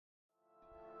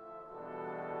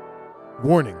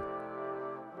Warning.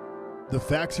 The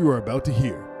facts you are about to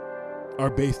hear are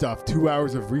based off 2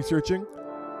 hours of researching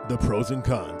the pros and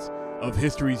cons of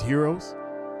history's heroes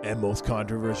and most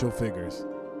controversial figures.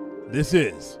 This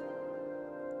is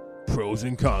Pros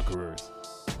and Conquerors,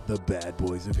 the bad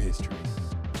boys of history.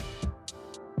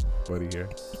 Buddy here.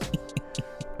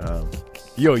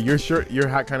 Yo, your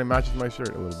hat kind of matches my shirt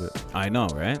a little bit. I know,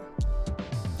 right?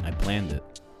 I planned it.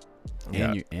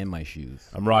 Yeah. And my shoes.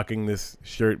 I'm rocking this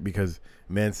shirt because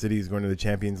Man City is going to the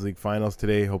Champions League finals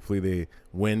today. Hopefully they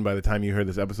win by the time you hear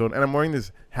this episode. And I'm wearing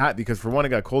this hat because, for one, it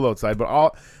got cold outside.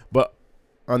 But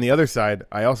on the other side,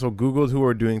 I also Googled who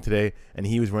we're doing today, and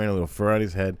he was wearing a little fur on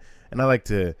his head. And I like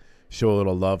to show a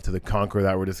little love to the conqueror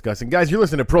that we're discussing. Guys, you're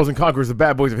listening to Pros and Conquerors, the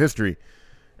bad boys of history.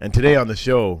 And today on the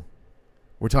show,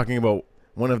 we're talking about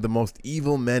one of the most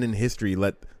evil men in history.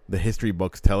 Let the history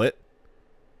books tell it.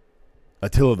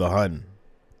 Attila the Hun.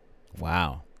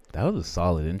 Wow. That was a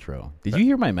solid intro. Did you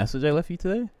hear my message I left you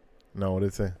today? No, what did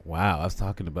it say? Wow. I was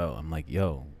talking about, I'm like,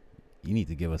 yo, you need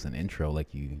to give us an intro like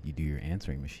you do your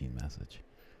answering machine message.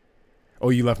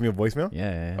 Oh, you left me a voicemail?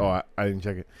 Yeah. Oh, I didn't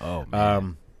check it. Oh,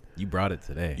 man. You brought it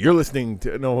today. You're listening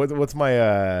to what's my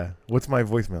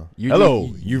voicemail?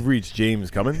 Hello, you've reached James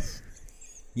Cummins.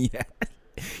 Yeah.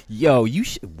 Yo,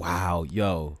 wow.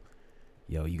 Yo,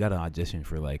 you got to audition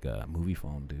for like a movie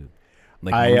phone, dude.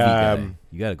 Like movie guy.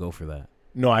 You got to go for that.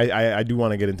 No, I do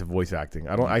want to get into voice acting.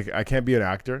 I can't be an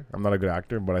actor. I'm not a good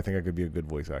actor, but I think I could be a good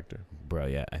voice actor. Bro,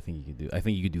 yeah, I think you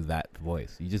could do that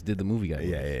voice. You just did the movie guy voice.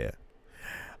 Yeah.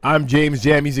 I'm James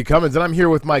Jam Easy Cummins, and I'm here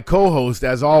with my co-host,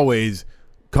 as always,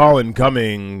 Colin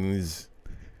Cummings.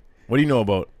 What do you know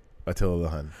about Attila the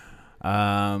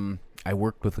Hun? I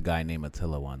worked with a guy named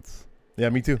Attila once. Yeah,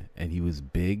 me too. And he was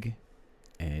big,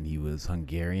 and he was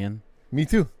Hungarian. Me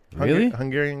too. Really?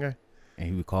 Hungarian guy. And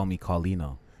he would call me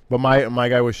Colino. But my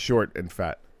guy was short and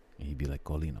fat. And he'd be like,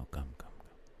 Colino, come.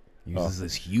 He was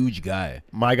this huge guy.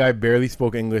 My guy barely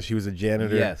spoke English. He was a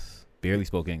janitor. Yes, barely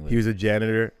spoke English. He was a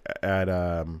janitor at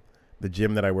the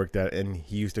gym that I worked at, and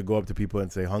he used to go up to people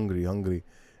and say, hungry.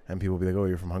 And people would be like, oh,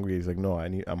 you're from Hungary? He's like, no,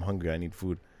 I'm hungry. I need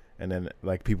food. And then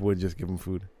like people would just give him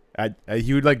food.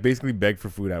 He would like basically beg for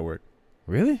food at work.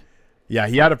 Really? Yeah,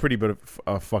 he had a pretty bit of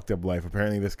a fucked up life.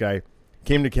 Apparently, this guy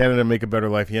came to Canada to make a better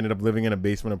life. He ended up living in a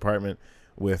basement apartment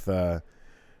with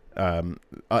and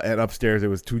upstairs there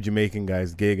was two Jamaican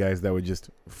guys, gay guys, that would just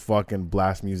fucking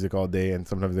blast music all day, and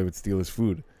sometimes they would steal his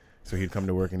food. So he'd come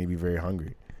to work and he'd be very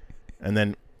hungry. And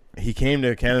then he came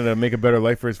to Canada to make a better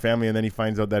life for his family, and then he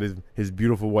finds out that his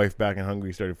beautiful wife back in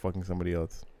Hungary started fucking somebody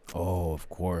else. Oh, of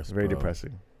course. It's very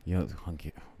depressing. You know,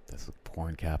 that's the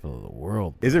porn capital of the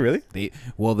world. Is it really?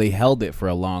 They held it for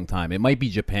a long time. It might be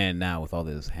Japan now with all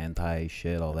this hentai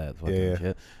shit, all that fucking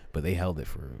shit, but they held it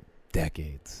for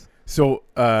decades. So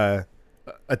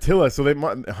Attila, so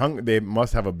they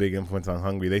must have a big influence on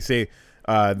Hungary. They say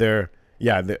they're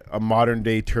a modern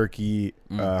day Turkey,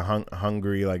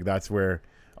 Hungary. Like that's where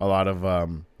a lot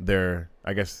of their,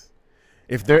 I guess,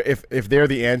 if they're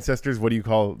the ancestors, what do you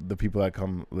call the people that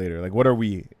come later? Like what are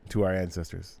we to our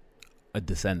ancestors?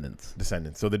 Descendants.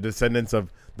 So the descendants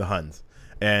of the Huns.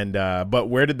 And but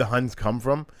where did the Huns come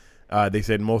from? They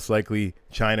said most likely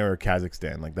China or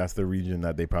Kazakhstan. Like that's the region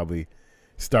that they probably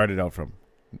started out from.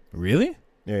 Really?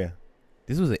 Yeah.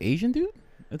 This was an Asian dude?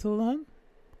 Attila the Hun?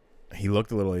 He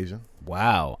looked a little Asian.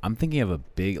 Wow. I'm thinking of a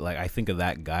big, like, I think of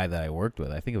that guy that I worked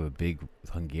with. I think of a big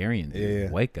Hungarian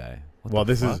dude, white guy. Well,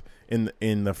 this is in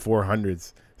the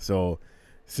 400s. So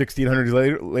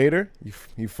 1600s later,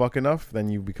 you fuck enough, then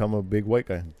you become a big white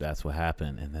guy. That's what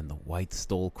happened. And then the whites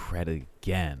stole credit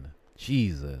again.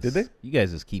 Jesus. Did they? You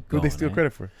guys just keep going. Who did they steal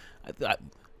credit for?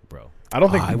 Bro. I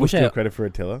don't think people steal credit for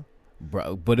Attila.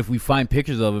 Bro, but if we find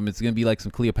pictures of him, it's going to be like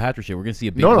some Cleopatra shit. We're going to see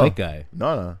a big white guy.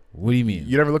 No. What do you mean?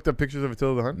 You never looked up pictures of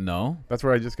Attila the Hun? No. That's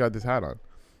where I just got this hat on.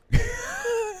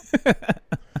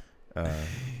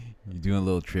 You doing a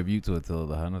little tribute to Attila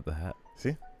the Hun with the hat?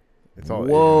 See? It's all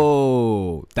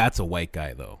Whoa. Asian. That's a white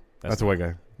guy, though. That's a white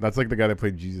guy. That's like the guy that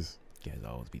played Jesus. You guys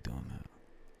always be doing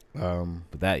that.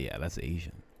 But that's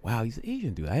Asian. Wow, he's an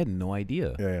Asian dude. I had no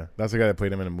idea. Yeah. That's the guy that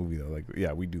played him in a movie, though. Like,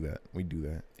 yeah, we do that.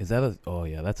 Is that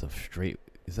that's a straight,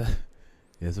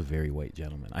 that's a very white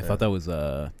gentleman. I thought that was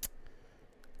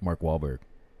Mark Wahlberg.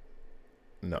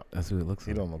 No. That's who it looks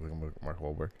like. He don't look like Mark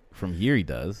Wahlberg. From here he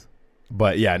does.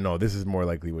 But yeah, no, this is more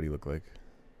likely what he looked like.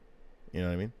 You know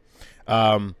what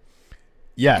I mean?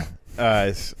 Yeah.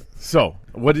 So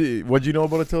what did you know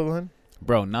about Attila the Hun?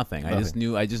 Bro, nothing. I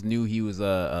just knew he was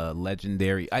a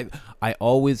legendary. I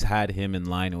always had him in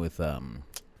line with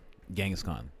Genghis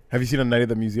Khan. Have you seen A Night at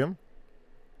the Museum?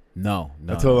 No.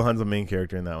 Attila the Hun's the main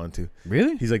character in that one too.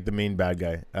 Really? He's like the main bad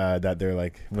guy. That they're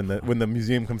like when the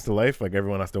museum comes to life, like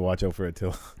everyone has to watch out for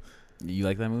Attila. You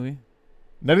like that movie?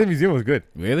 Night of the Museum was good.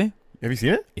 Really? Have you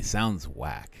seen it? It sounds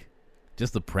whack.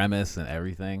 Just the premise and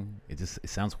everything. It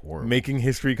sounds horrible. Making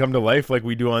history come to life like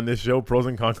we do on this show, Pros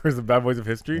and Cons of Bad Boys of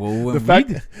History. Well, the fact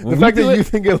that you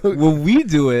think it looks... When we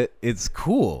do it, it's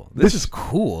cool. This is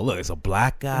cool. Look, it's a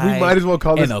black guy. We might as well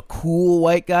call this... And a cool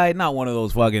white guy. Not one of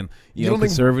those fucking, you know,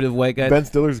 conservative white guys. Ben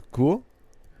Stiller's cool?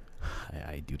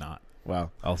 I do not. Wow.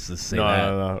 I'll just say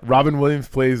that. No. Robin Williams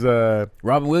plays...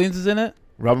 Robin Williams is in it?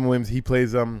 Robin Williams, he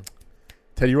plays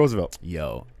Teddy Roosevelt.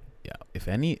 Yo. If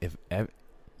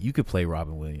you could play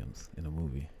Robin Williams in a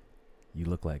movie. You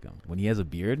look like him. When he has a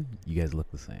beard, you guys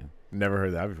look the same. Never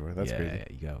heard that before. That's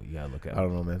crazy. Yeah, you gotta look at him. I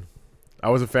don't know, man.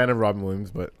 I was a fan of Robin Williams,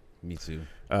 but me too.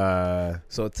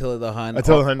 So Attila the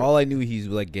Hun. All I knew he's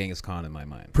like Genghis Khan in my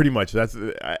mind. Pretty much. That's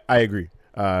I agree.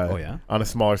 Oh yeah. On a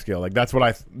smaller scale, like that's what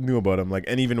I knew about him. Like,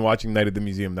 and even watching Night at the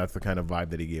Museum, that's the kind of vibe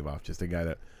that he gave off. Just a guy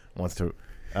that wants to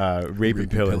rape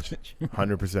and pillage.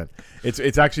 100%.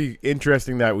 It's actually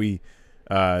interesting that we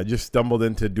just stumbled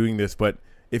into doing this, but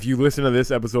if you listen to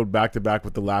this episode back to back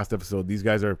with the last episode, these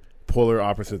guys are polar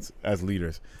opposites as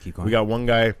leaders. We got one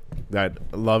guy that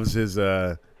loves his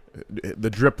the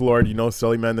drip lord, you know,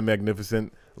 Suleiman the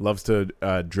Magnificent, loves to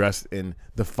dress in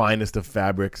the finest of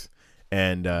fabrics,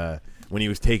 and when he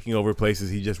was taking over places,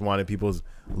 he just wanted people's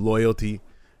loyalty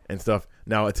and stuff.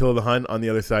 Now Attila the Hun on the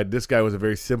other side, this guy was a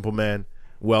very simple man.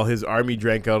 Well, his army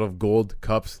drank out of gold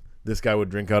cups. This guy would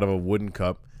drink out of a wooden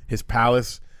cup. His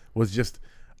palace was just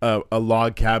a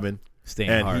log cabin.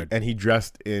 And he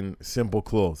dressed in simple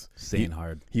clothes.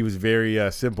 Hard. He was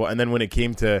very simple. And then when it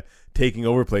came to taking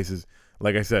over places,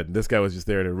 like I said, this guy was just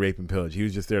there to rape and pillage. He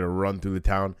was just there to run through the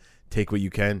town, take what you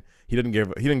can. He didn't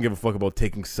give a fuck about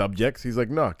taking subjects. He's like,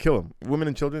 no, kill them. Women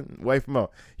and children, wipe them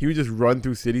out. He would just run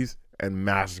through cities and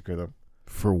massacre them.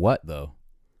 For what, though?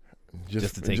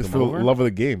 Just to take them over? For the love of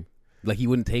the game. Like he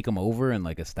wouldn't take them over and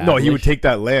like establish. No, he would take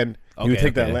that land. Okay, he would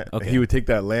take that land. Okay. He would take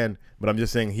that land. But I'm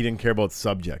just saying he didn't care about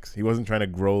subjects. He wasn't trying to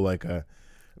grow like a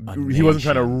he wasn't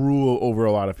trying to rule over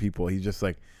a lot of people. He's just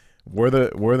like, we're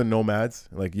the nomads.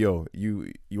 Like, yo,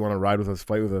 you want to ride with us,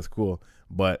 fight with us, cool.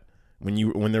 But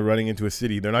when they're running into a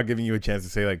city, they're not giving you a chance to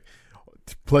say like,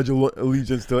 pledge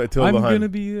allegiance to Attila the Hun. I'm gonna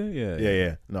be there.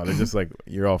 Yeah. No, they're just like,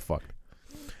 you're all fucked.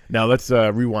 Now let's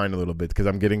rewind a little bit because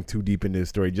I'm getting too deep into the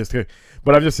story.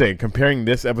 But I'm just saying, comparing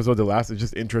this episode to last, it's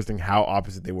just interesting how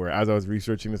opposite they were. As I was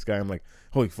researching this guy, I'm like,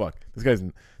 holy fuck, this guy's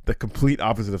the complete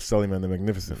opposite of Suleiman the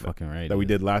Magnificent. Fucking right. That we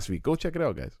did last week. Go check it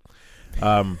out, guys.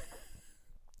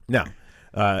 Now,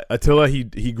 Attila, he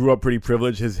grew up pretty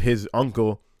privileged. His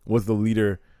uncle was the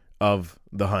leader of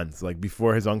the Huns. Like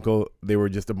before his uncle, they were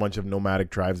just a bunch of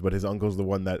nomadic tribes, but his uncle's the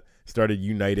one that started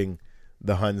uniting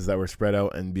the Huns that were spread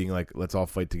out and being like, let's all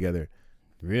fight together.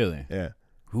 Really? Yeah.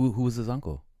 Who was his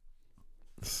uncle?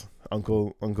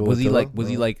 Uncle was Attila?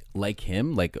 He like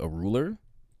him, like a ruler?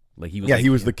 Like he was. Yeah,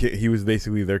 he was the king. He was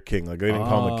basically their king. Like they didn't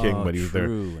call him a king, but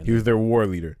he was their war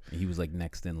leader. He was like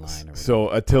next in line.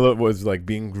 So Attila was like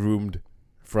being groomed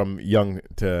from young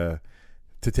to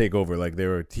take over. Like they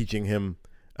were teaching him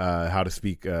how to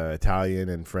speak Italian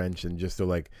and French, and just so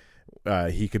like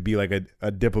he could be like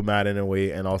a diplomat in a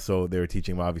way, and also they were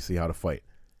teaching him obviously how to fight.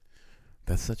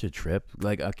 That's such a trip.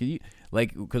 Like, can you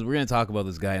because we're gonna talk about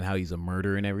this guy and how he's a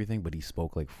murderer and everything, but he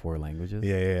spoke like 4 languages.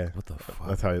 Yeah. What the fuck?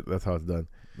 That's how it's done.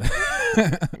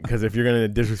 Because if you're gonna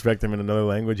disrespect him in another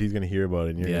language, he's gonna hear about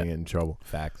it, and you're gonna get in trouble.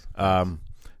 Facts.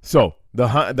 So the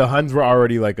Huns were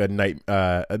already like a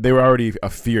they were already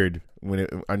feared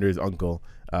under his uncle.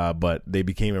 But they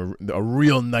became a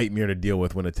real nightmare to deal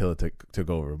with when Attila took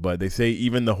over. But they say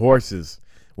even the horses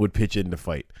would pitch in to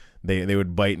fight. They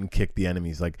would bite and kick the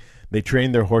enemies. Like they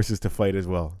trained their horses to fight as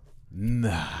well.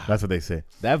 Nah, that's what they say.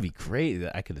 That'd be great.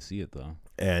 I could see it though.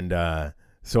 And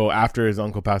so after his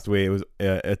uncle passed away, it was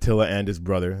Attila and his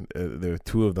brother. The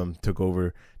two of them took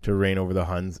over to reign over the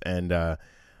Huns, and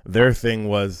their thing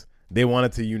was they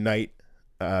wanted to unite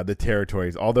the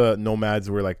territories. All the nomads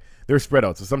were like, they're spread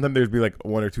out. So sometimes there'd be like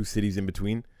 1 or 2 cities in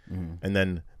between. Mm-hmm. And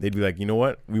then they'd be like, you know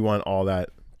what? We want all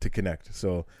that to connect.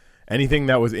 So anything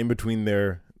that was in between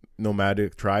their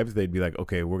nomadic tribes, they'd be like,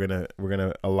 okay, we're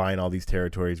gonna align all these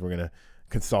territories. We're gonna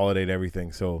consolidate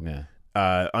everything. So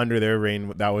under their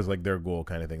reign, that was like their goal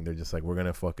kind of thing. They're just like, we're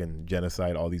gonna fucking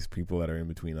genocide all these people that are in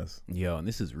between us. Yo, and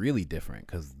this is really different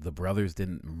because the brothers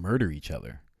didn't murder each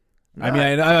other. I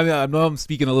mean, I know I'm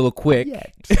speaking a little quick,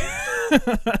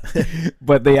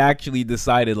 but they actually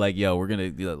decided like, yo, we're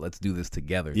gonna let's do this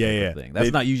together. Yeah. Thing.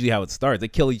 That's not usually how it starts. They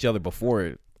kill each other before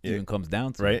it even comes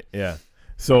down to it. Yeah.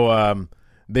 So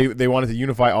they wanted to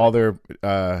unify all their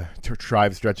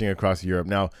tribes stretching across Europe.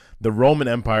 Now, the Roman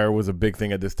Empire was a big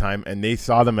thing at this time, and they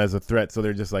saw them as a threat. So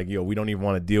they're just like, yo, we don't even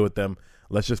want to deal with them.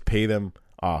 Let's just pay them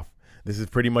off. This is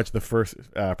pretty much the first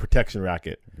protection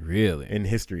racket, really, in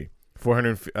history.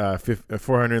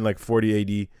 440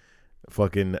 AD.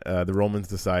 Fucking the Romans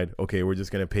decide, okay, we're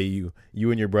just gonna pay you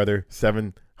and your brother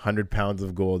 700 pounds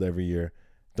of gold every year.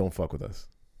 Don't fuck with us.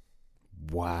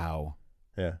 Wow.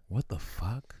 Yeah. What the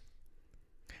fuck?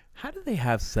 How do they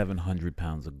have 700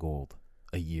 pounds of gold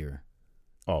a year?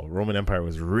 Oh, Roman Empire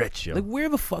was rich, yo. Like, where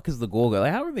the fuck is the gold?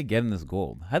 Like, how are they getting this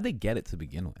gold? How'd they get it to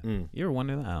begin with? Mm. You ever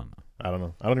wonder that? I don't know. I don't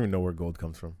know. I don't even know where gold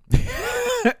comes from.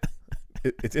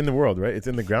 It's in the world, right? It's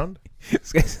in the ground.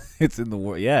 It's in the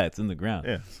world. Yeah, it's in the ground.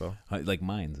 Yeah, so like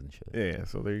mines and shit. yeah.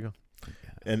 So there you go.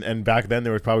 And back then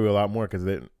there was probably a lot more because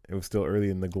it was still early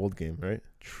in the gold game, right?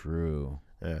 True.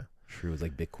 Yeah. True. It's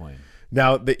like Bitcoin.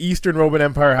 Now the Eastern Roman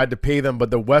Empire had to pay them, but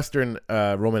the Western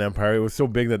Roman Empire, it was so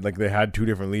big that like they had two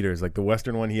different leaders. Like the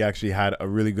Western one, he actually had a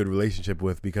really good relationship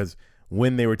with, because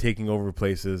when they were taking over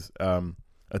places,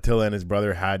 Attila and his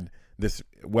brother had this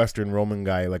Western Roman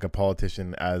guy, like a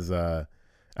politician, as a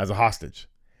hostage.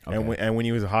 Okay. And when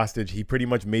he was a hostage, he pretty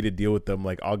much made a deal with them,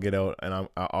 like, I'll get out and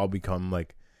I'll become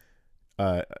like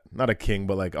not a king,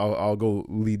 but like I'll go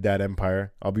lead that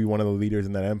empire. I'll be one of the leaders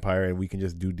in that empire, and we can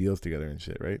just do deals together and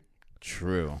shit, right?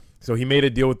 True. So he made a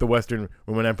deal with the Western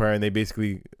Roman Empire, and they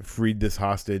basically freed this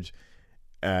hostage,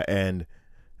 and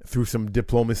through some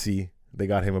diplomacy, they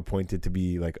got him appointed to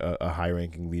be like a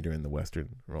high-ranking leader in the Western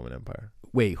Roman Empire.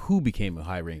 Wait, who became a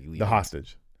high-ranking leader? The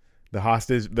hostage. The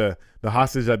hostage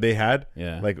that they had,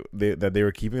 like that they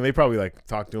were keeping. They probably like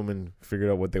talked to him and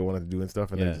figured out what they wanted to do and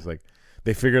stuff, and then just like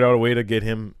they figured out a way to get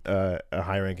him a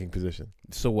high-ranking position.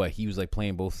 So what? He was like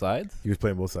playing both sides? He was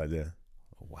playing both sides, yeah.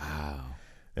 Wow.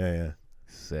 Yeah.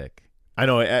 Sick. I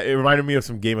know. It reminded me of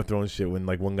some Game of Thrones shit when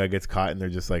like one guy gets caught and they're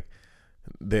just like,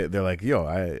 they're like, yo,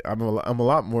 I'm a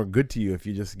lot more good to you if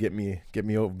you just get me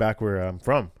back where I'm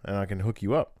from, and I can hook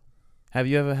you up. Have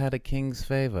you ever had a king's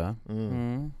favor?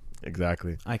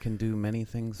 Exactly. I can do many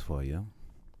things for you.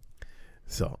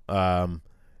 So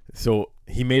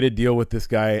he made a deal with this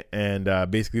guy, and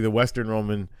basically the Western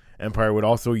Roman Empire would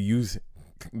also use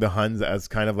the Huns as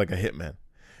kind of like a hitman.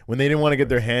 When they didn't want to get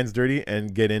their hands dirty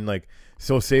and get in, like,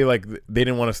 so say like they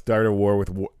didn't want to start a war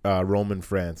with Roman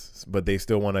France, but they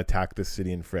still want to attack this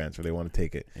city in France, or they want to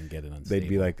take it and get it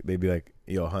unstable. They'd be like,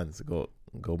 yo, Huns, go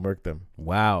murk them.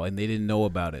 Wow, and they didn't know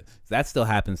about it. That still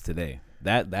happens today.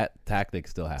 That tactic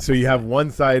still happens. So you have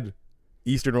one side,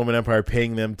 Eastern Roman Empire,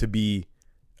 paying them to be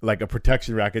like a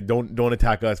protection racket. Don't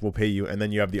attack us, we'll pay you. And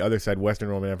then you have the other side, Western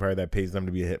Roman Empire, that pays them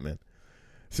to be a hitman.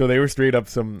 So they were straight up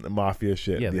some mafia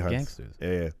shit. Yeah, the Huns. gangsters.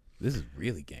 Yeah. This is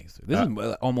really gangster. This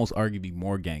is almost arguably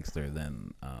more gangster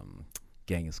than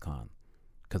Genghis Khan,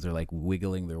 because they're like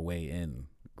wiggling their way in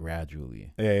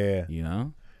gradually. Yeah. You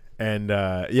know? And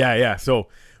yeah. So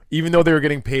even though they were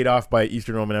getting paid off by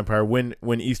Eastern Roman Empire,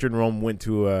 when Eastern Rome went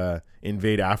to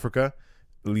invade Africa,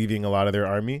 leaving a lot of their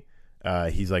army,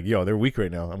 he's like, yo, they're weak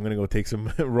right now. I'm gonna go take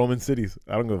some Roman cities.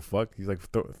 I don't give a fuck. He's like,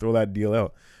 throw that deal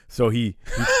out. So he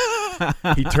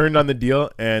turned on the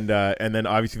deal, and then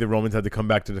obviously the Romans had to come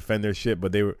back to defend their shit,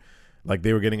 but they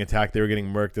were getting attacked, they were getting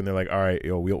murked, and they're like, all right,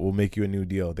 yo, we'll make you a new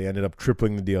deal. They ended up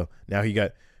tripling the deal. Now he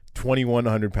got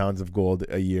 2,100 pounds of gold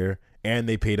a year, and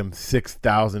they paid him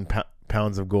 6,000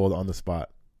 pounds of gold on the spot.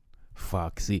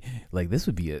 Fuck. See, like this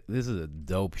is a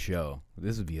dope show.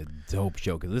 This would be a dope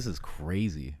show, because this is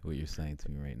crazy what you're saying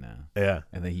to me right now. Yeah.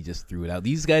 And then he just threw it out.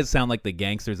 These guys sound like the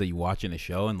gangsters that you watch in a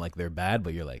show, and like they're bad,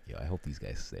 but you're like, yo, I hope these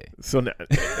guys stay. So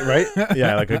right?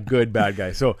 Yeah, like a good bad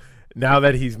guy. So now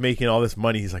that he's making all this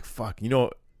money, he's like, fuck. You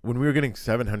know, when we were getting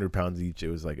 700 pounds each,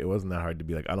 it wasn't that hard to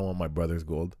be like, I don't want my brother's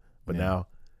gold. But now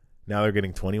they're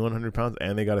getting 2,100 pounds,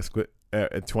 and they got to split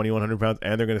 2,100 pounds,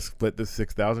 and they're gonna split this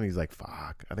 6,000. He's like,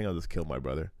 fuck, I think I'll just kill my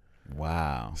brother.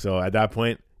 Wow. So at that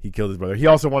point, he killed his brother. He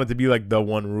also wanted to be like the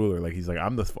one ruler. Like he's like,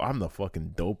 I'm the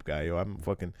fucking dope guy, yo.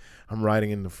 I'm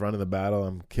riding in the front of the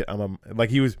battle. Like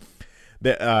he was.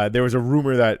 There was a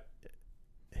rumor that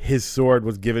his sword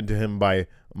was given to him by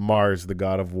Mars, the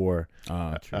god of war.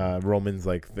 Romans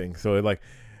like thing. So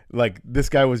like this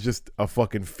guy was just a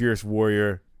fucking fierce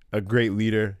warrior, a great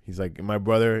leader. He's like, my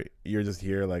brother, you're just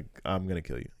here. Like, I'm gonna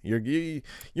kill you.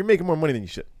 You're making more money than you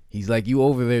should. He's like, you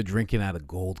over there drinking out of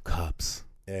gold cups.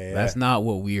 Yeah. That's not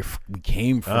what we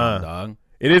came from, dog.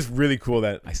 It is really cool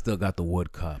that I still got the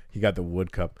wood cup. He got the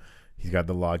wood cup. He's got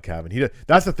the log cabin.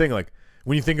 That's the thing. Like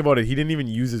when you think about it, he didn't even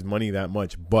use his money that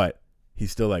much, but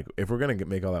he's still like, if we're gonna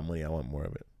make all that money, I want more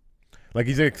of it. Like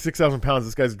he's like 6,000 pounds.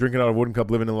 This guy's drinking out of a wooden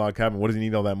cup, living in a log cabin. What does he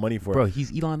need all that money for? Bro,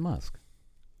 he's Elon Musk.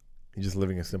 He's just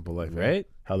living a simple life, right?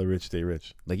 How the rich stay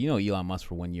rich. Like, you know, Elon Musk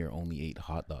for 1 year only ate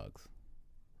hot dogs.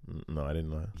 No, I didn't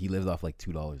know that. He lived off like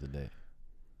 $2 a day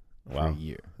for Wow. a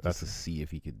year, That's just to see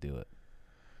if he could do it.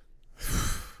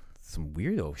 Some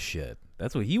weirdo shit.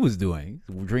 That's what he was doing.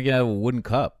 Drinking out of a wooden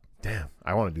cup. Damn,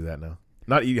 I want to do that now.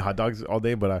 Not eating hot dogs all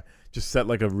day, but I just set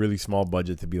like a really small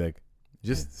budget to be like,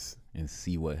 just And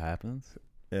see what happens.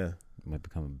 yeah, You might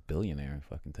become a billionaire in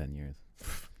fucking 10 years.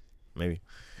 maybe.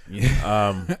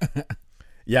 Yeah.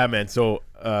 Yeah, man. So,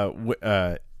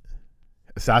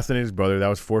 assassinated his brother. That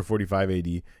was 445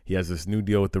 AD. He has this new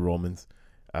deal with the Romans,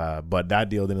 but that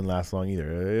deal didn't last long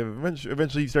either.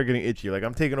 Eventually, you start getting itchy. Like,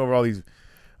 I'm taking over all these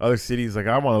other cities. Like,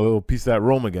 I want a little piece of that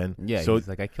Rome again. Yeah, So he's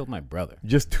like, I killed my brother.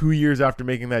 just 2 years after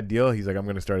making that deal, he's like, I'm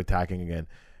going to start attacking again.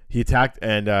 He attacked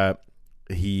and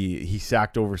he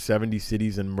sacked over 70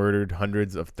 cities and murdered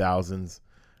hundreds of thousands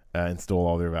and stole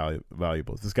all their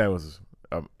valuables. This guy was.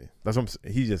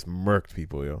 He just murked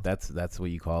people, yo. That's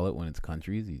what you call it when it's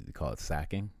countries. You call it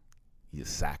sacking. He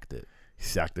just sacked it, He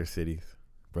sacked their cities.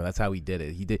 bro. That's how he did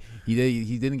it. He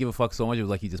didn't give a fuck so much. It was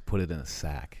like he just put it in a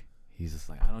sack. He's just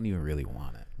like, I don't even really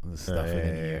want it. I'm just stuff it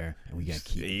in here, and we gotta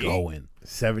keep going.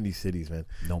 70 cities, man.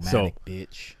 Nomadic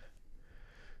bitch.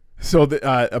 So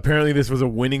apparently this was a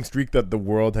winning streak that the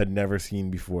world had never seen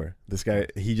before. This guy,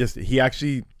 he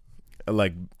actually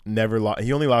like never lost.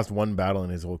 He only lost one battle in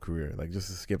his whole career. Like, just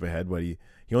to skip ahead, but he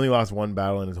only lost one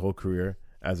battle in his whole career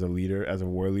as a leader, as a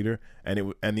war leader,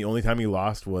 and the only time he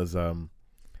lost was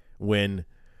when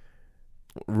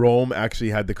Rome actually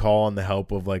had to call on the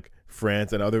help of like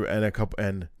France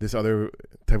and this other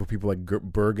type of people like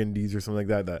Burgundies or something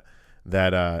like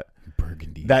that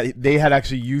Burgundy. that they had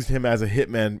actually used him as a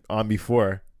hitman on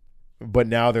before, but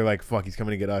now they're like, fuck, he's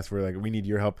coming to get us. We're like, we need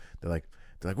your help. They're like,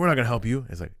 we're not gonna help you.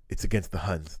 It's like, it's against the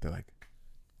Huns. They're like,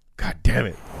 God damn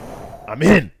it, I'm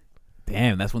in.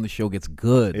 Damn, that's when the show gets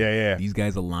good. Yeah. These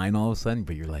guys align all of a sudden,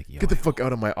 but you're like, yo, Get the fuck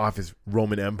out of my office,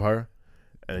 Roman Empire.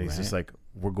 And he's just Right. like,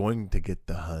 we're going to get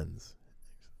the Huns.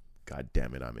 God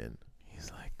damn it, I'm in.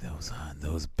 He's like,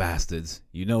 those bastards.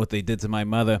 You know what they did to my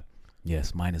mother?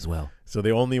 Yes, mine as well. So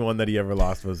the only one that he ever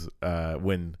lost was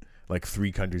when like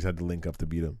 3 countries had to link up to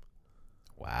beat him.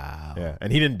 Wow. Yeah,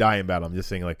 and he didn't die in battle. I'm just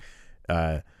saying, like,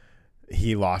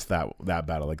 he lost that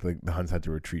battle. Like the Huns had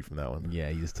to retreat from that one. Yeah,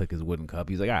 he just took his wooden cup.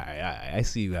 He's like, all right, I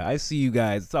see you guys. I see you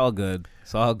guys. It's all good.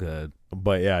 It's all good.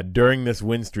 But yeah, during this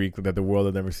win streak that the world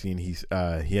had never seen, he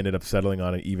ended up settling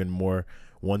on an even more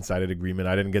one-sided agreement.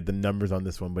 I didn't get the numbers on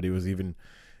this one, but it was even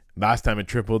last time it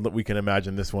tripled. We can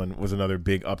imagine this one was another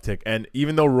big uptick. And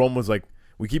even though Rome was like,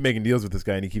 we keep making deals with this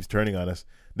guy and he keeps turning on us,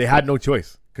 they had no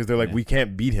choice because they're like, Yeah. we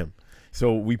can't beat him.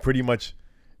 So we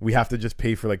have to just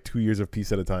pay for like 2 years of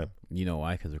peace at a time. You know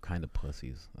why? Because they're kind of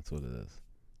pussies. That's what it is.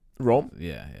 Rome,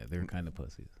 Yeah, they're kind of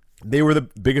pussies. they were the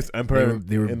biggest empire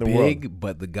They were in the big, world.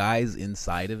 but the guys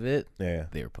inside of it, Yeah,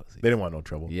 they were pussies. they didn't want no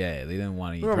trouble. Yeah, they didn't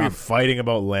want They any were drama. fighting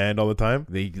about land all the time.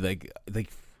 They could have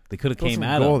Throw came some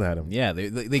at gold him. at him. Yeah,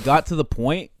 they got to the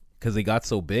point because they got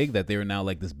so big that they were now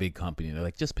like this big company. They're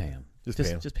like, just pay him. Just pay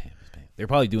him. Just pay him. They're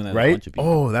probably doing that to a Right? bunch of people.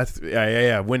 Oh, that's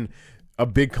yeah. When a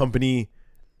big company,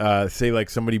 say like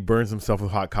somebody burns himself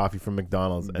with hot coffee from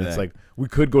McDonald's, and it's Yeah. like, we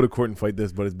could go to court and fight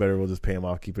this, but it's better we'll just pay him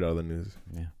off, keep it out of the news.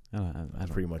 Yeah. I That's don't,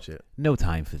 pretty much it. no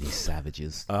time for these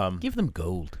savages. Give them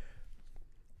gold.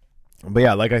 But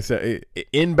yeah, like I said,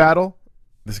 in battle,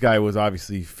 this guy was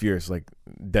obviously fierce, like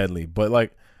deadly. But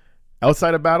like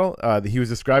outside of battle, he was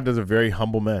described as a very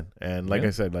humble man, and like Yeah.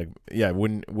 I said, like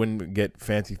wouldn't get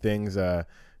fancy things.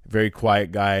 Very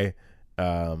quiet guy.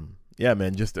 Yeah,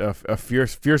 man, just a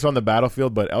fierce on the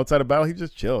battlefield, but outside of battle, he's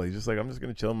just chill. He's just like, I'm just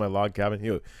gonna chill in my log cabin.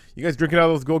 You guys drinking out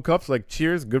of those gold cups? Like,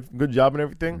 cheers, good job and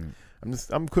everything.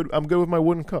 I'm good with my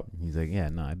wooden cup. He's like, yeah,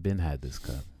 no, I've been had this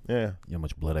cup. Yeah, You know how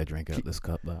much blood I drank out of this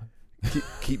cup, dog?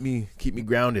 keep me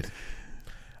grounded.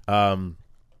 Yeah,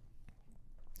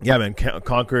 man,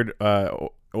 conquered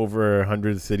over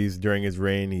 100 cities during his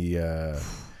reign. He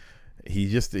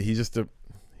just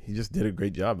did a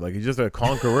great job. Like, he's just a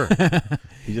conqueror.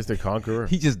 He's just a conqueror.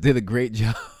 He just did a great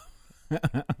job.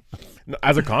 No,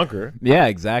 as a conqueror, Yeah,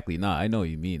 exactly. No, I know what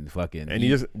you mean. Fucking, and he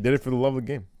just did it for the love of the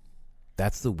game.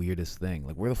 that's the weirdest thing.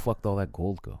 Like, where the fuck did all that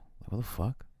gold go? Like, what the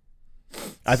fuck?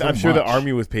 I'm sure the much.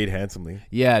 army was paid handsomely.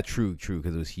 Yeah, true,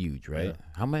 because it was huge, right? Yeah.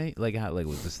 How many? Like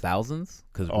was this thousands?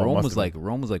 Because Oh, Rome must was have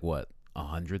like what,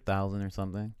 100,000 or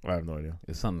something? I have no idea.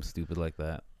 It's something stupid like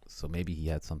that. So maybe he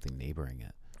had something neighboring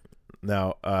it.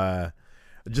 Now,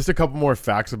 just a couple more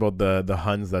facts about the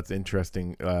Huns that's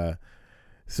interesting.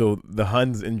 So the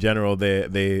Huns in general,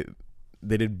 they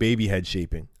did baby head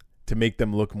shaping to make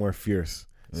them look more fierce.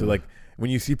 So Ugh. like when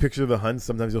you see pictures of the Huns,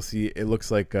 sometimes you'll see it looks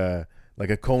like like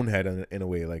a cone head in a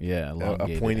way, like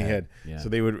a pointy head. Yeah. So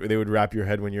they would wrap your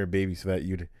head when you're a baby, so that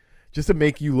you'd just to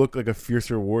make you look like a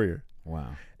fiercer warrior. Wow.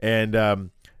 And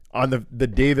on the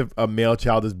day that a male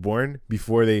child is born,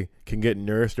 before they can get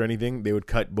nourished or anything, they would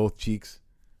cut both cheeks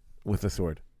with a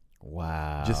sword.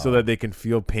 Wow. Just so that they can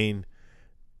feel pain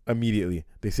immediately.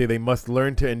 They say they must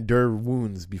learn to endure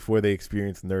wounds before they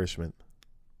experience nourishment.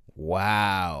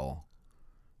 Wow.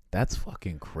 That's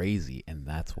fucking crazy. And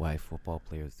that's why football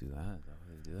players do that? Is that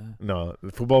why they do that? No,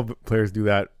 the football players do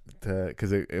that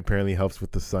because it apparently helps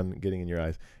with the sun getting in your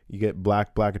eyes. You get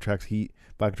black attracts heat,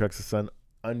 black attracts the sun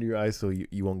under your eyes, so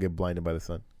you won't get blinded by the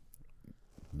sun.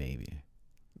 Maybe.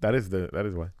 That is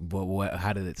why. But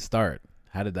how did it start?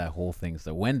 How did that whole thing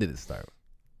start? When did it start?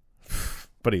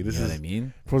 Buddy, this you know is what I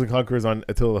mean? Pros and Conquerors on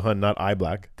Attila the Hun, not eye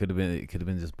black. It could have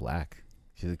been just black.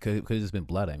 Could have just been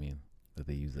blood. I mean, that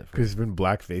they used that for. Because it's been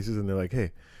black faces, and they're like,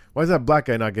 "Hey, why is that black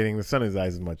guy not getting the sun in his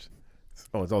eyes as much?"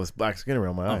 Oh, it's all this black skin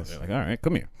around my eyes. They're like, all right,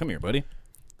 come here, buddy.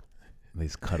 They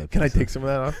just cut it. Can I take some of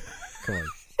that off?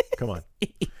 Come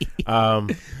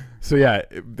on. So yeah,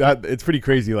 it's pretty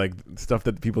crazy, like stuff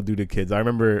that people do to kids. I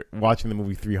remember watching the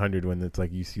movie 300 when it's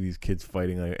like you see these kids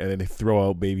fighting, like, and then they throw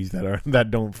out babies that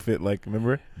don't fit. Like,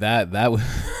 remember that was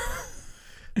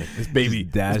like, this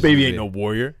baby ain't no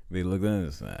warrior. They looked at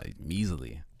us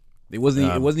measly. It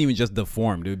wasn't even just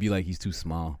deformed. It would be like he's too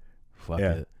small. Fuck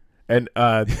it. And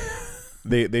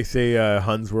they say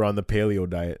Huns were on the paleo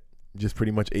diet. Just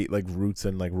pretty much ate like roots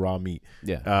and like raw meat.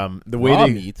 Yeah. The way raw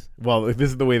they meat. Well, if this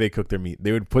is the way they cook their meat,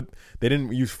 they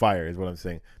didn't use fire, is what I'm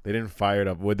saying. They didn't fire it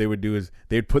up. What they would do is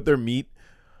they'd put their meat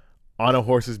on a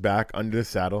horse's back under the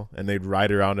saddle, and they'd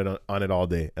ride around on it all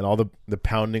day. And all the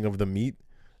pounding of the meat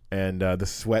and the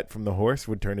sweat from the horse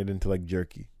would turn it into like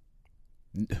jerky.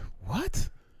 What?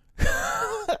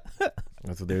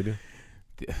 That's what they would do.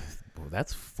 Well,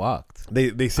 that's fucked.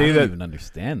 They say I that don't even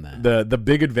understand that. The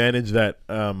big advantage that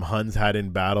Huns had in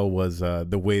battle was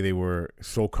the way they were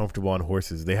so comfortable on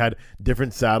horses. They had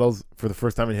different saddles for the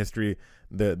first time in history.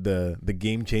 The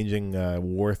game changing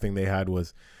war thing they had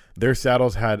was their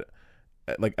saddles had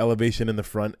like elevation in the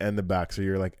front and the back, so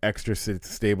you're like extra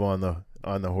stable on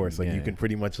the horse. Like you can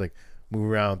pretty much like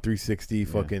move around 360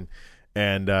 fucking,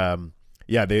 and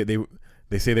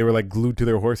they say they were like glued to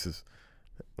their horses.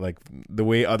 Like the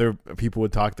way other people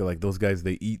would talk, they're like, those guys,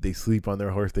 they eat, they sleep on their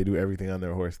horse, they do everything on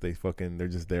their horse. They're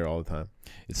just there all the time.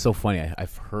 It's so funny.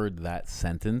 I've heard that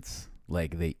sentence,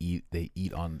 like they eat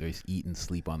and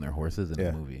sleep on their horses in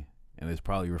the movie, and it's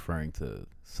probably referring to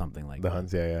something like the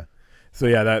Huns. Yeah. So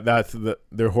yeah, that's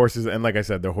their horses, and like I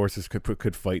said, their horses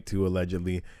could fight too,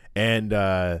 allegedly, and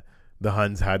the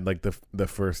Huns had like the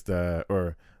first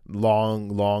or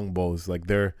long bows, like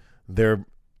their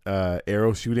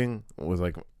arrow shooting was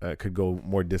like could go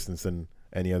more distance than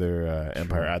any other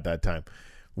empire at that time,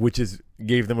 which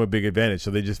gave them a big advantage. So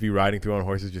they'd just be riding through on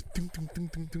horses, just tung, tung, tung,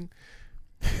 tung, tung.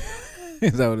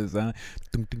 Is that what it sounds?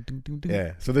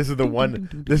 Yeah. So this is the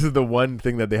one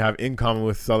thing that they have in common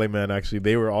with Suleiman. Actually,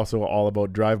 they were also all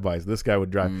about drive-bys. This guy would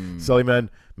drive.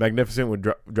 Suleiman Magnificent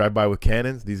would drive by with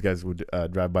cannons. These guys would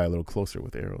drive by a little closer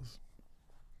with arrows.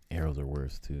 Arrows are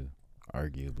worse too,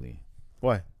 arguably.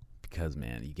 Why? Because,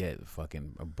 man, you get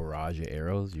fucking a barrage of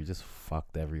arrows, you're just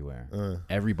fucked everywhere.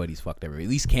 Everybody's fucked everywhere. At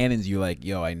least cannons, you're like,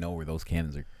 yo, I know where those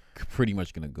cannons are pretty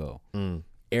much going to go.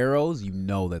 Arrows, you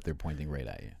know that they're pointing right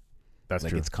at you. That's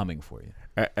like true. It's coming for you.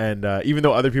 And even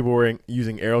though other people were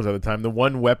using arrows at the time, the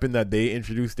one weapon that they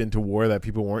introduced into war that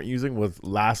people weren't using was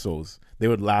lassos. They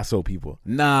would lasso people.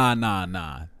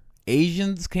 Nah.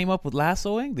 Asians came up with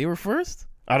lassoing? They were first?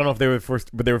 I don't know if they were first,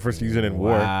 but they were first to use it in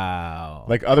war. Wow.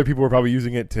 Like other people were probably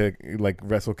using it to like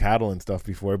wrestle cattle and stuff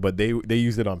before, but they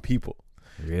used it on people.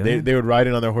 Really? They would ride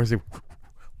in on their horse.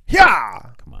 Yeah.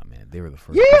 Come on, man. They were the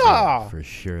first. Yeah. For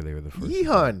sure, they were the first.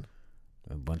 Yeehaw.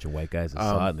 A bunch of white guys that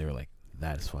saw it and they were like,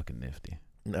 "That is fucking nifty."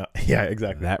 No. Yeah.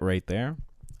 Exactly. That right there.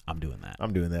 I'm doing that.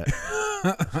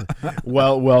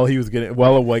 Well, he was getting.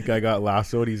 Well, a white guy got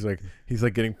lassoed. He's like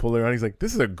getting pulled around. He's like,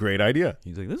 this is a great idea.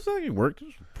 He's like, this actually worked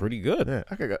pretty good. Yeah,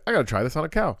 I gotta try this on a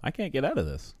cow. I can't get out of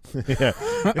this. Yeah,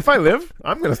 if I live,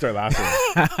 I'm gonna start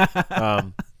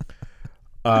lassoing.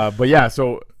 But yeah,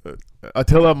 so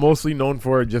Attila, mostly known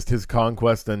for just his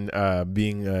conquest and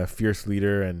being a fierce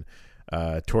leader and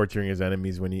torturing his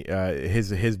enemies. When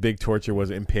his big torture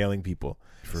was impaling people.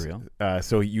 For real.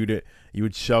 So you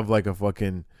would shove like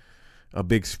a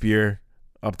big spear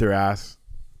up their ass,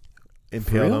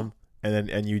 impale them,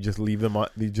 and you just leave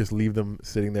them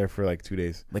sitting there for like 2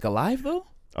 days. Like alive though?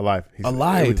 Alive.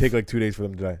 Alive. It would take like 2 days for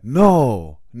them to die.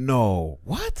 No.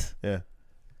 What? Yeah.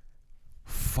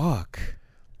 Fuck.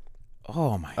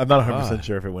 Oh my. I'm not 100%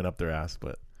 sure if it went up their ass,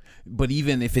 but But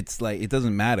even if it's like, it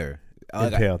doesn't matter.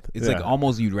 Like, Impaled. it's like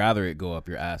almost you'd rather it go up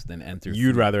your ass than enter.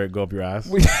 You'd rather it go up your ass?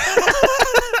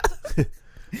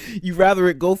 You'd rather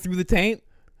it go through the taint?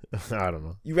 I don't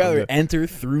know. You'd rather enter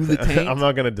through the taint? I'm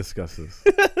not going to discuss this.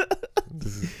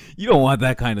 You don't want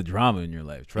that kind of drama in your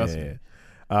life. Trust me.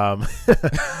 Yeah.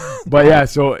 But yeah,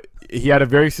 so he had a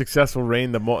very successful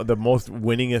reign, the most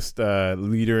winningest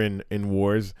leader in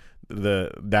wars.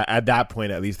 That at that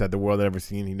point, at least, that the world had ever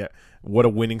seen. What a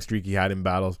winning streak he had in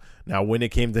battles. Now, when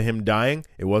it came to him dying,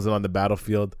 it wasn't on the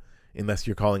battlefield, unless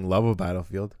you're calling love a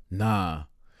battlefield. Nah,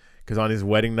 because on his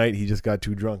wedding night, he just got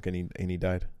too drunk and he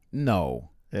died. No.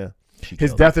 Yeah,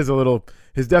 his death is a little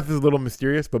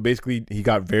mysterious, but basically he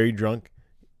got very drunk.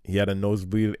 He had a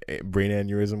nosebleed, brain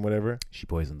aneurysm, whatever. She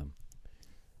poisoned him.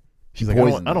 She's like, I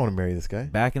don't want to marry this guy.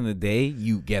 Back in the day,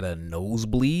 you get a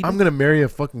nosebleed. I'm gonna marry a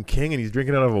fucking king, and he's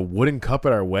drinking out of a wooden cup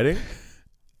at our wedding.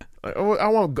 I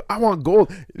want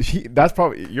gold. That's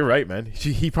probably, you're right, man.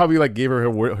 He probably like gave her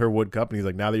wood cup, and he's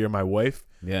like, now that you're my wife,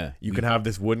 yeah, you can have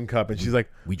this wooden cup. And she's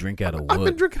like, we drink out of wood. I've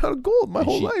been drinking out of gold my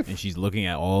whole life. And she's looking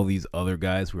at all these other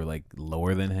guys who are like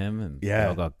lower than him, and they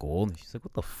all got gold. And she's like,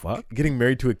 what the fuck? Getting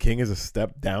married to a king is a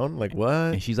step down. Like, what?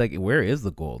 And she's like, where is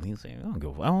the gold? And he's saying, I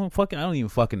don't even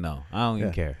fucking know. I don't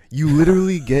even care. You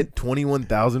literally get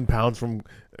 21,000 pounds from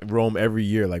Rome every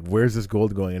year. Like, where's this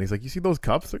gold going? And he's like, you see those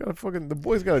cups? The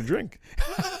boys got to drink.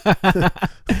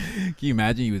 Can you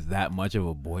imagine he was that much of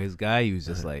a boys guy? He was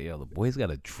just like, yo, the boys got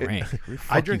to drink.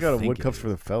 I drink out of wood cups for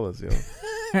the fellas, yo.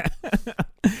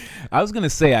 I was going to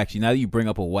say, actually, now that you bring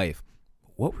up a wife,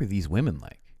 what were these women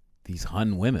like? These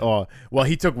Hun women. Oh, well,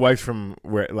 he took wives from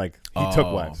where, like,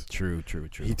 took wives. True.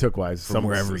 He took wives from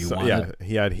wherever he wanted.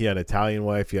 Yeah, he had Italian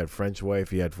wife, he had French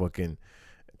wife, he had fucking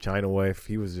China wife.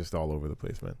 He was just all over the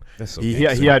place, man. That's so he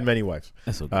had many wives.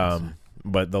 That's so good.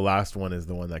 But the last one is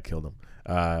the one that killed him.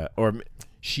 Or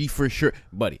she for sure,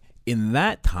 buddy. In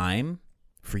that time,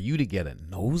 for you to get a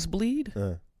nosebleed,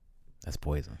 that's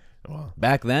poison. Wow.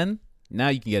 Back then, now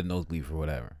you can get a nosebleed for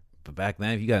whatever. But back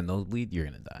then, if you got a nosebleed, you're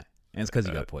gonna die, and it's because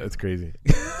you got poison. That's crazy.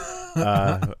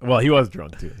 Well, he was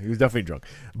drunk too. He was definitely drunk.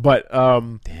 But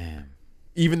damn.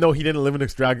 Even though he didn't live an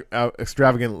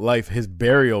extravagant life, his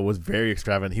burial was very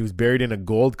extravagant. He was buried in a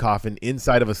gold coffin,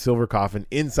 inside of a silver coffin,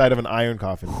 inside of an iron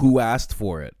coffin. Who asked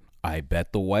for it? I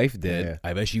bet the wife did. Yeah.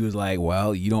 I bet she was like,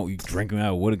 well, you drinking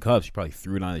out of wooden cups. She probably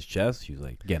threw it on his chest. She was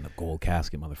like, getting a gold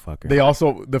casket, motherfucker. They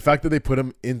also, the fact that they put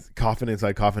him in coffin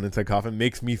inside coffin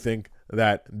makes me think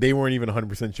that they weren't even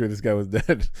 100% sure this guy was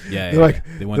dead. Yeah,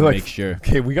 they wanted to make sure.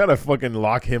 Okay, we got to fucking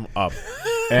lock him up.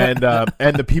 And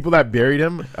the people that buried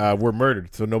him were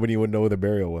murdered, so nobody would know where the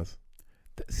burial was.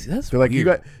 That's They're like,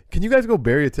 weird. Can you guys go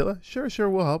bury Attila? Sure,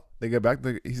 we'll help. They get back.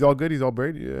 He's all good. He's all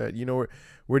buried. You know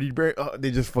where did you bury? Oh,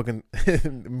 they just fucking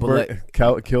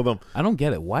killed him. I don't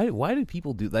get it. Why do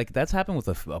people do like that's happened with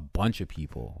a bunch of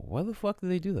people? Why the fuck do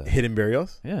they do that? Hidden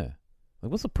burials? Yeah.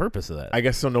 Like, what's the purpose of that? I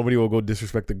guess so nobody will go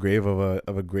disrespect the grave of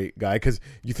a great guy. Because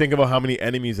you think about how many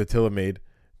enemies Attila made.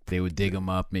 They would dig him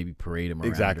up, maybe parade him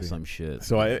around or some shit.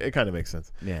 So it kind of makes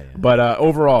sense. Yeah. But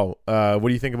overall, what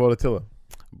do you think about Attila?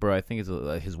 Bro, I think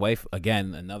it's his wife,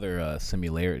 again, another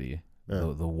similarity.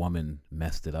 Yeah. The woman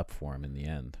messed it up for him in the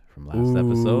end from last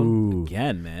episode.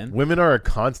 Again, man. Women are a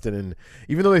constant. And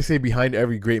even though they say behind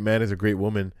every great man is a great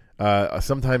woman,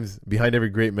 sometimes behind every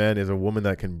great man is a woman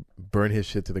that can burn his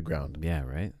shit to the ground. Yeah,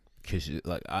 right? Because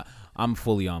like I'm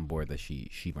fully on board that she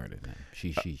murdered him.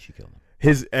 She killed him.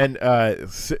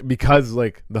 Because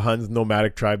like the Huns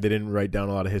nomadic tribe, they didn't write down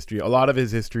a lot of history. A lot of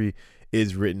his history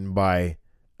is written by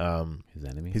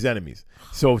his enemies.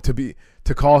 So to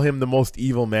call him the most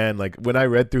evil man, like when I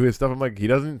read through his stuff, I'm like, he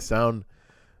doesn't sound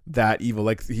that evil.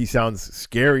 Like he sounds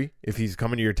scary if he's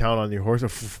coming to your town on your horse.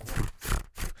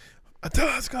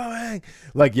 Attila's coming.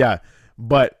 Like, yeah.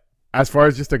 But as far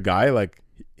as just a guy, like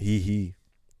he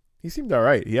seemed all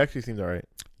right. He actually seemed all right.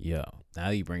 Yo, now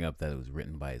you bring up that it was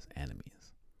written by his enemies.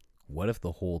 What if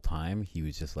the whole time he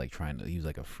was just like he was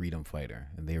like a freedom fighter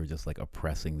and they were just like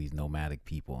oppressing these nomadic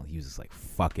people and he was just like,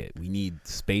 fuck it. We need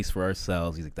space for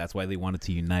ourselves. He's like, that's why they wanted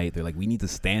to unite. They're like, we need to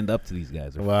stand up to these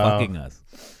guys. They're fucking us.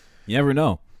 You never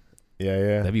know.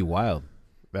 Yeah. That'd be wild.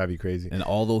 That'd be crazy. And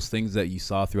all those things that you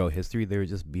saw throughout history, they were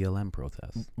just BLM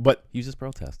protests. But he was just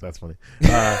protesting. That's funny.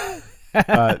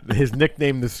 His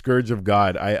nickname, the Scourge of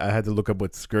God, I had to look up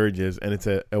what scourge is, and it's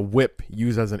a whip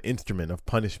used as an instrument of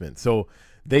punishment. So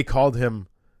they called him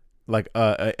like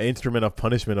an instrument of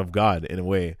punishment of God in a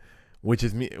way, which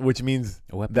means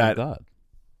a weapon that of God.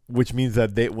 Which means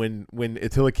that they when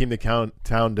Attila came to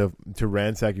town to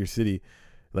ransack your city,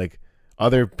 like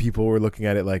other people were looking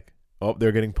at it like, oh,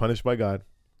 they're getting punished by God.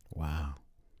 Wow.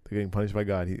 They're getting punished by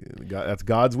God. That's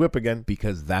God's whip again.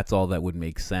 Because that's all that would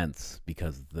make sense,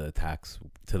 because the attacks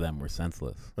to them were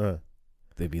senseless.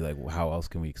 They'd be like, well, how else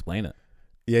can we explain it?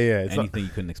 Yeah. It's anything you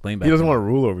couldn't explain back He doesn't then. want to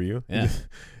rule over you. Yeah.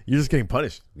 You're just getting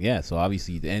punished. Yeah, so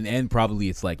obviously, and probably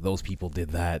it's like those people did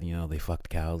that, they fucked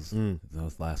cows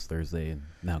last Thursday, and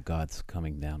now God's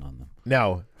coming down on them.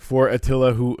 Now, for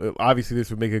Attila, who obviously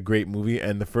this would make a great movie,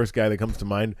 and the first guy that comes to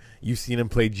mind, you've seen him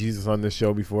play Jesus on this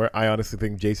show before. I honestly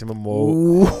think Jason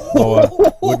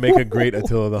Momoa would make a great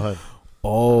Attila the Hun.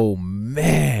 Oh,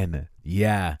 man.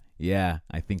 Yeah,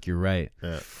 I think you're right.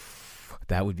 Yeah.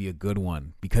 That would be a good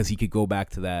one, because he could go back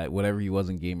to that, whatever he was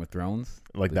in Game of Thrones.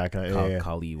 Like that kind of,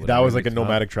 Kali, that was like a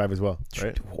nomadic tribe as well,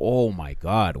 right? Oh, my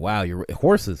God. Wow, you're right.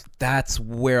 Horses. That's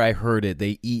where I heard it.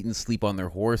 They eat and sleep on their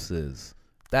horses.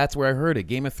 That's where I heard it.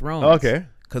 Game of Thrones. Okay.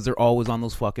 Because they're always on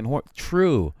those fucking horses.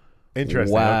 True.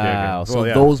 Interesting. Wow. Okay. So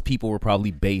Well, those people were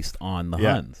probably based on the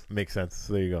Huns. Makes sense.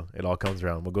 So there you go. It all comes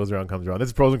around. What goes around comes around. This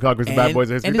is Pros and Conquers, the Bad Boys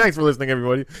of History. Thanks for listening,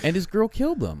 everybody. And his girl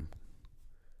killed him.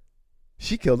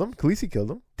 She killed him. Khaleesi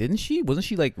killed him. Didn't she? Wasn't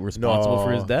she like responsible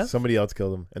for his death? Somebody else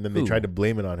killed him, and then they Who? tried to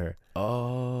blame it on her.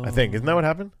 Oh, I think. Isn't that what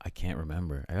happened? I can't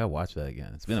remember. I gotta watch that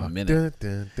again. It's been a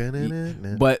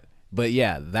minute. But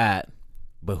yeah, that.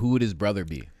 But who would his brother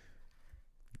be?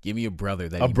 Give me a brother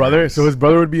that a brother. Murders. So his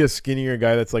brother would be a skinnier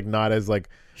guy that's like not as like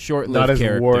short-lived not as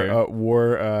character.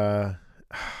 war.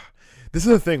 This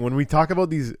is the thing when we talk about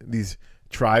these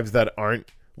tribes that aren't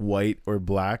white or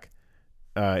black.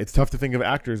 It's tough to think of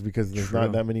actors because there's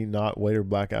not that many not white or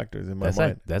black actors in my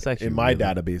mind. That's actually in my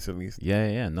database at least.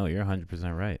 Yeah. No, you're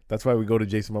 100% right. That's why we go to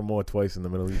Jason Momoa twice in the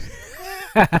Middle East.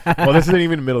 Well, this isn't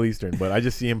even Middle Eastern, but I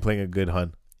just see him playing a good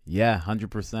Hun. Yeah,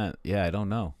 100%. Yeah, I don't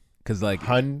know, cause like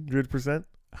 100%.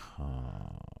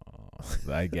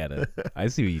 I get it. I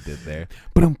see what you did there.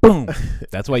 Boom, boom.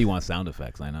 That's why you want sound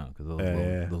effects. I know, because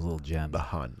those little gems. The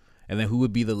Hun. And then who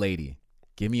would be the lady?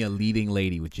 Give me a leading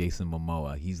lady with Jason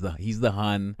Momoa. He's the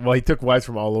Hun. Well, he took wives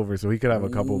from all over, so he could have a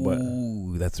couple. But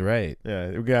ooh, that's right. Yeah,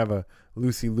 we could have a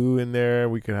Lucy Liu in there.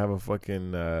 We could have a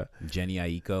fucking Jenny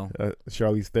Aiko,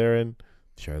 Charlize Theron.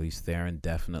 Charlize Theron,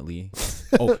 definitely.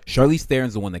 Oh, Charlize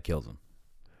Theron's the one that kills him.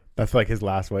 That's like his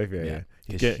last wife. Yeah.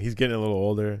 He's getting a little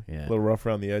older, a little rough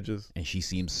around the edges. And she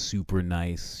seems super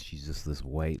nice. She's just this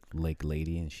white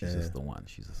lady, and she's just the one.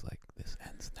 She's just like, this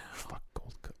ends now. Fuck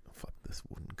gold cup. Fuck this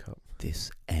wooden cup.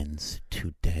 This ends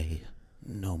today.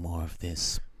 No more of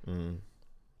this.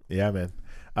 Yeah, man.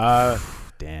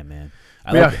 Damn, man.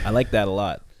 I like that a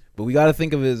lot. But we got to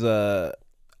think of his. I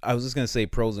was just gonna say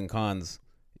pros and cons.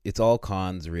 It's all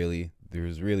cons, really.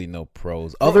 There's really no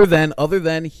pros other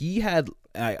than he had.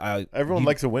 Everyone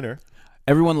likes a winner.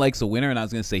 Everyone likes a winner, and I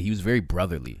was gonna say he was very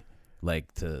brotherly.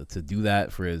 Like to do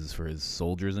that for his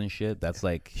soldiers and shit. That's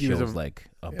like shows like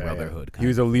a brotherhood. He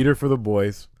was a leader for the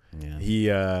boys.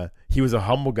 Yeah. He was a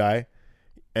humble guy,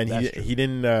 and he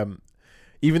didn't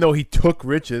even though he took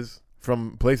riches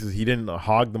from places, he didn't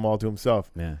hog them all to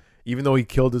himself. Yeah. Even though he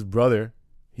killed his brother,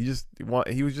 he was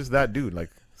just that dude.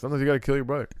 Like sometimes you gotta kill your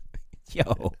brother.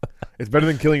 Yo, it's better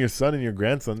than killing your son and your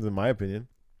grandsons, in my opinion.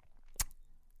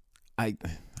 I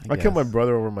kill my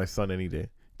brother over my son any day.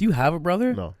 Do you have a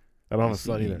brother? No, I don't have a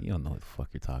son either. You don't know what the fuck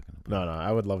you're talking about. No,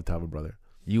 I would love to have a brother.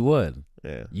 You would.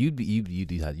 Yeah.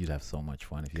 You'd have so much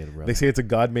fun if you had a brother. They say it's a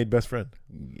God-made best friend.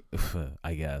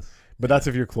 I guess. But that's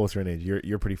if you're closer in age.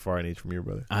 You're pretty far in age from your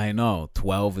brother. I know,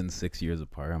 12 and 6 years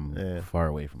apart. I'm far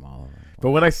away from all of them. But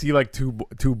when I see like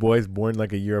two boys born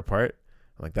like a year apart,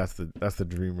 I'm like that's the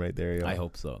dream right there. Yo. I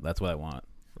hope so. That's what I want.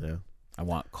 Yeah. I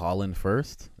want Colin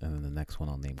first, and then the next one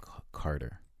I'll name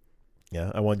Carter. Yeah,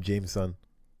 I want Jameson.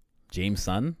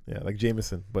 Jameson? Yeah, like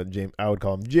Jameson, but I would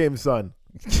call him Jameson.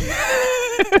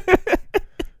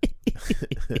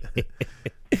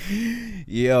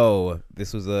 Yo,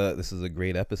 this is a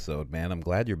great episode, man. I'm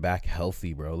glad you're back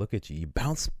healthy, bro. Look at you. You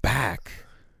bounced back.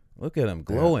 Look at him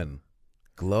glowing.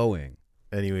 Glowing.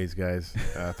 Anyways, guys,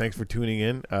 thanks for tuning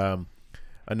in.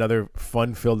 Another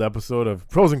fun-filled episode of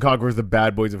Pros and Conquerors, the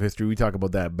Bad Boys of History. We talk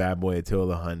about that bad boy Attila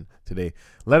the Hun today.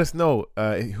 Let us know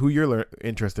who you're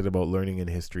interested about learning in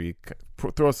history.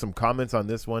 Throw us some comments on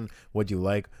this one. What'd you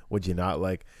like? What'd you not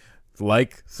like?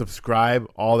 Like, subscribe,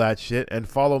 all that shit, and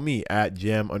follow me at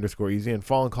jam_easy and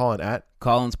follow Colin at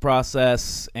Colin's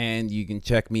Process, and you can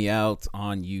check me out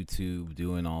on YouTube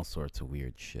doing all sorts of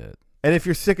weird shit. And if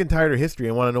you're sick and tired of history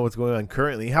and want to know what's going on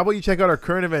currently, how about you check out our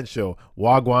current event show,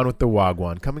 Wagwan with the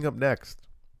Wagwan, coming up next.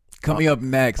 Coming up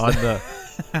next on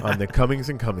the Cummings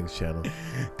and Cummings channel.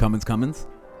 Cummins. Cummins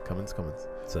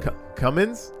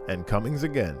and Cummings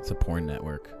again. It's a porn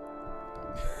network.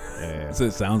 Yeah. That's what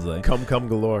it sounds like. Come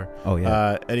galore. Oh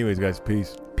yeah. Anyways, guys,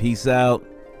 peace. Peace out.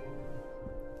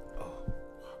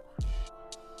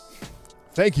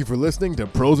 Thank you for listening to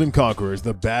Pros and Conquerors,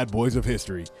 the bad boys of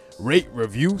history. Rate,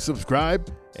 review, subscribe,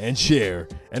 and share.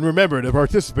 And remember to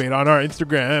participate on our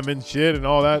Instagram and shit and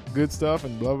all that good stuff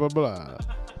and blah, blah, blah.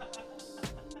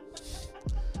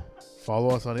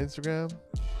 Follow us on Instagram.